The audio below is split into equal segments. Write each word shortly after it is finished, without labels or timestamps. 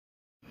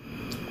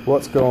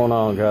What's going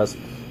on, guys?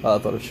 I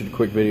thought I'd shoot a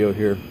quick video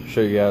here,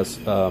 show you guys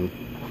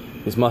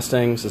these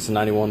Mustangs. This is a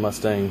 91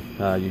 Mustang.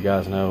 You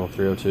guys know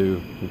 302,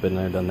 you've been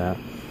there, done that.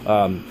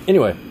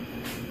 Anyway,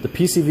 the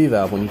PCV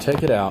valve, when you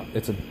take it out,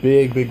 it's a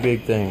big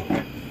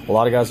thing. A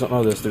lot of guys don't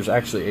know this. There's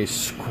actually a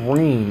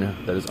screen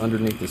that is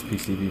underneath this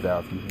PCV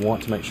valve. You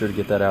want to make sure to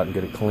get that out and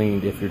get it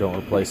cleaned if you don't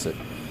replace it.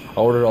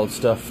 I ordered all the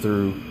stuff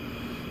through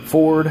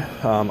Ford.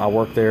 I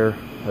work there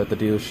at the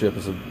dealership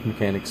as a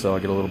mechanic, so I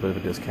get a little bit of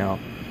a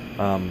discount.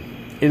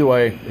 Either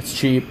way, it's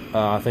cheap.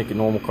 I think at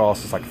normal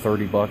cost is like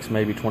 30 bucks,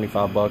 maybe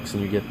 25 bucks,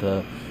 and you get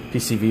the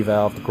PCV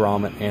valve, the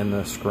grommet, and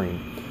the screen.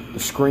 The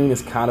screen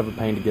is kind of a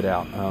pain to get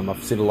out.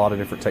 I've seen a lot of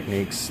different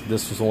techniques.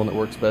 This was the one that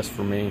works best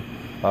for me,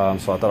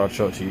 so I thought I'd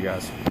show it to you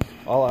guys.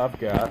 All I've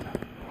got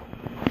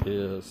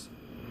is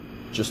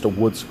just a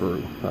wood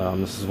screw.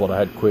 This is what I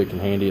had quick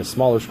and handy. A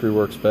smaller screw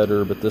works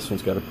better, but this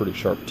one's got a pretty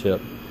sharp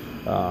tip,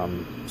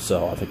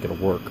 so I think it'll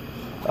work.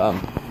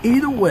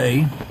 Either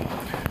way,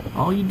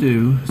 all you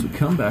do is we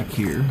come back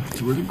here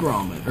to where the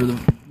grommet, or the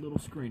little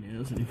screen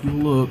is, and if you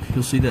look,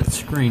 you'll see that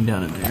screen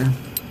down in there.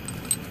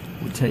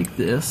 We take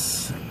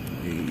this,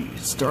 we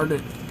start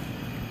it,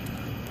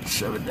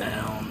 shove it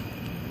down,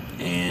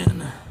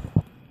 and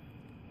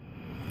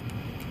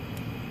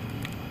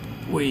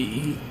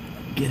we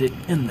get it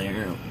in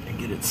there and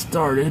get it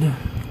started, and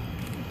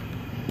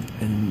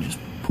then just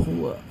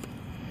pull up,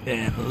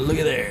 and look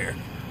at there.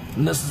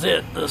 And this is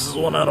it. This is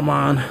one out of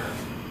mine.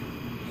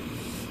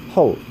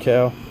 Holy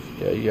cow.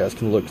 Yeah, you guys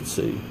can look and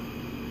see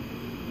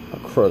how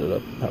crudded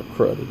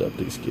up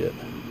these get.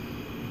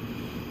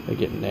 They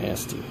get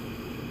nasty.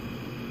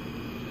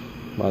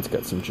 Mine's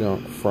got some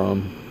junk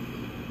from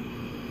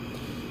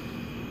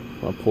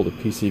when I pulled the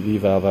PCV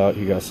valve out.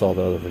 You guys saw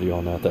the other video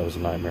on that. That was a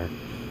nightmare.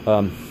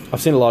 I've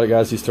seen a lot of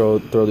guys who throw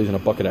these in a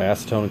bucket of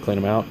acetone and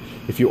clean them out.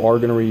 If you are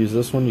going to reuse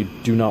this one, you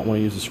do not want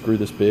to use a screw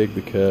this big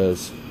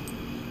because,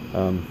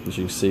 as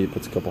you can see, it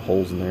puts a couple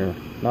holes in there.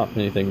 Not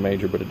anything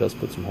major, but it does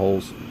put some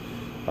holes.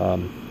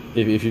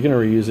 If you're going to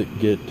reuse it,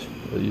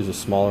 use a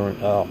smaller one.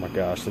 Oh my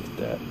gosh, look at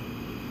that.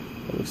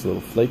 That looks a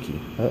little flaky.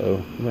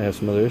 Uh-oh, we may have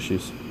some other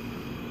issues.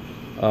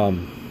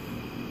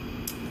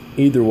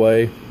 Either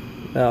way,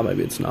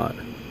 maybe it's not.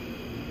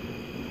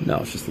 No,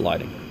 it's just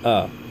lighting.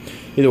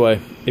 Either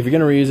way, if you're going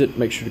to reuse it,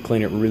 make sure to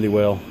clean it really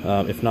well.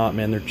 If not,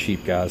 man, they're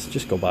cheap, guys.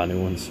 Just go buy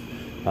new ones.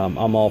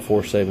 I'm all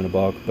for saving a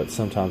buck, but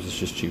sometimes it's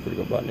just cheaper to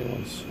go buy new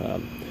ones.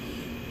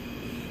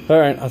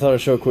 Alright, I thought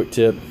I'd show a quick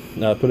tip.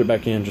 Put it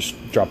back in, just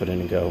drop it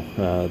in and go.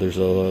 There's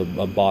a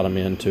bottom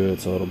end to it,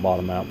 so it'll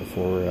bottom out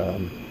before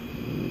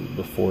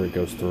it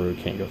goes through. It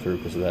can't go through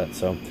because of that.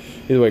 So,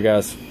 either way,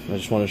 guys, I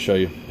just wanted to show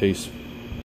you. Peace.